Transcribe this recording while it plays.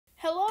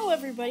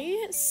everybody.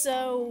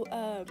 So,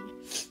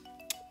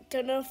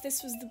 don't know if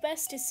this was the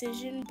best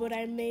decision, but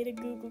I made a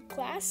Google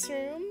class.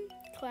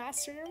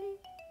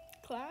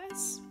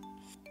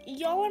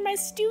 Y'all are my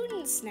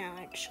students now,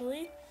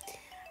 actually.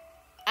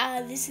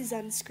 This is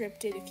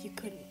unscripted if you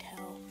couldn't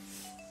tell.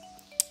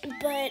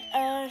 But,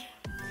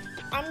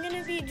 I'm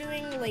gonna be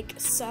doing,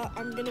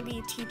 I'm gonna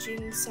be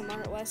teaching some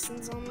art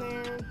lessons on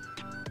there.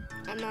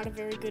 I'm not a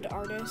very good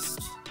artist.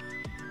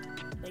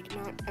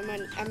 I'm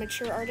an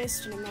amateur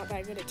artist, and I'm not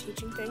that good at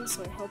teaching things,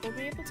 so I hope I'll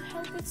be able to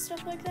help with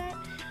stuff like that.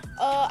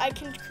 I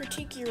can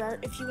critique your art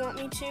if you want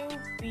me to.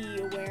 Be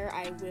aware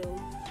I will,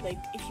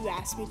 if you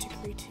ask me to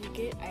critique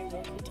it, I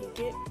will critique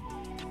it.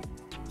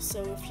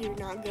 So if you're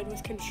not good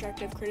with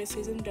constructive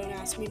criticism, don't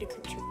ask me to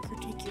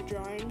critique your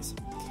drawings.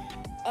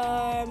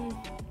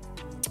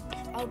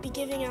 I'll be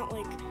giving out,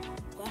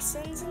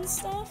 lessons and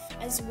stuff,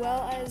 as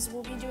well as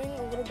we'll be doing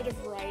a little bit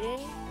of writing,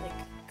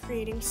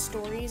 creating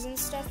stories and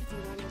stuff, if you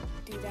want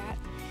to do that.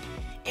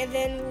 And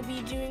then we'll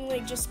be doing,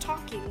 just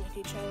talking with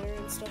each other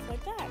and stuff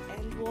like that.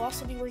 And we'll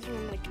also be working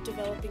on,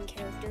 developing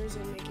characters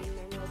and making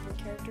memorable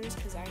characters,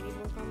 because I need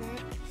work on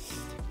that,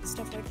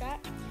 stuff like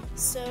that.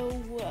 So,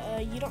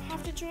 you don't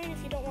have to join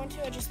if you don't want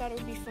to. I just thought it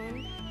would be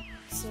fun.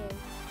 So,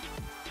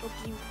 hope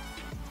you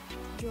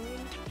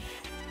join.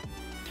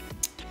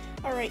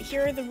 Alright,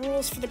 here are the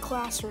rules for the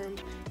classroom.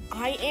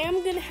 I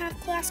am going to have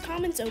class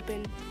comments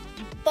open,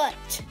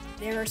 but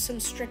there are some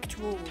strict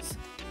rules.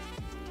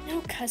 No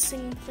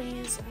cussing,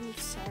 please. I'm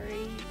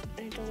sorry.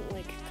 I don't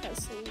like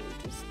cussing.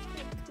 Just,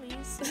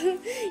 please.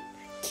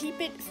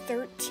 Keep it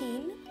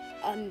 13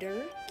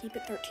 under. Keep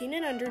it 13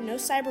 and under. No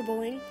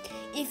cyberbullying.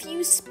 If you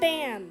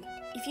spam,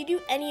 if you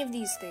do any of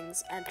these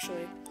things,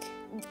 actually,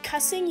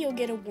 cussing, you'll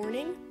get a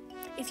warning.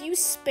 If you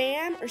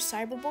spam or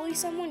cyberbully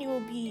someone, you will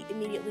be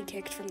immediately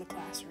kicked from the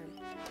classroom.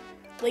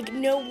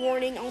 No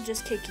warning, I'll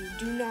just kick you.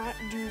 Do not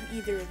do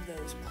either of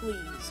those,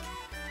 please.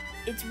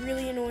 It's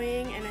really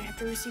annoying, and I have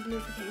to receive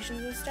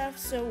notifications and stuff,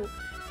 so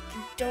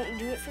don't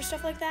do it for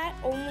stuff like that.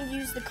 Only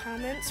use the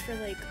comments for,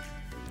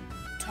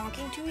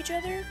 talking to each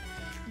other,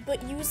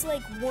 but use,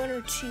 one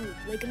or two.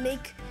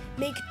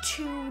 Make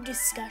two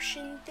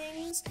discussion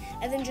things,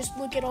 and then just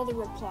look at all the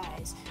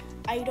replies.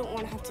 I don't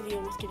want to have to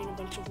deal with getting a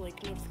bunch of,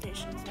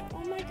 notifications.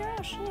 Oh my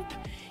gosh, look,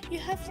 you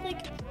have,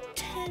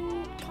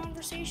 10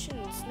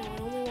 conversations. No, I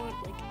only want,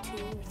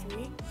 2 or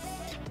 3.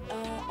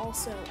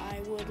 Also, I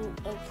would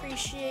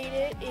appreciate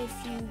it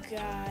if you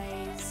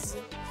guys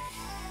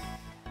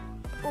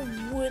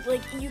would,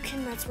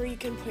 that's where you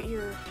can put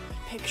your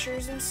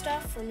pictures and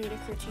stuff for me to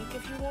critique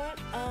if you want.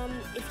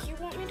 If you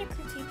want me to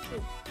critique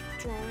the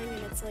drawing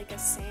and it's a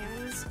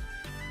sans,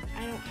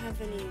 I don't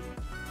have any,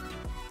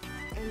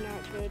 I'm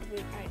not good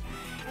with,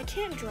 I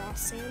can't draw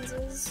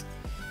sanses.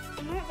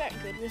 I'm not that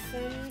good with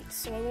them,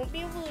 so I won't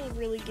be able to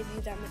really give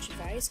you that much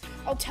advice.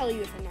 I'll tell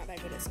you if I'm not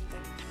that good at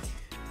something.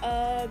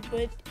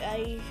 But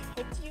I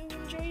hope you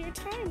enjoy your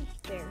time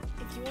there,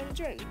 if you want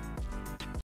to join.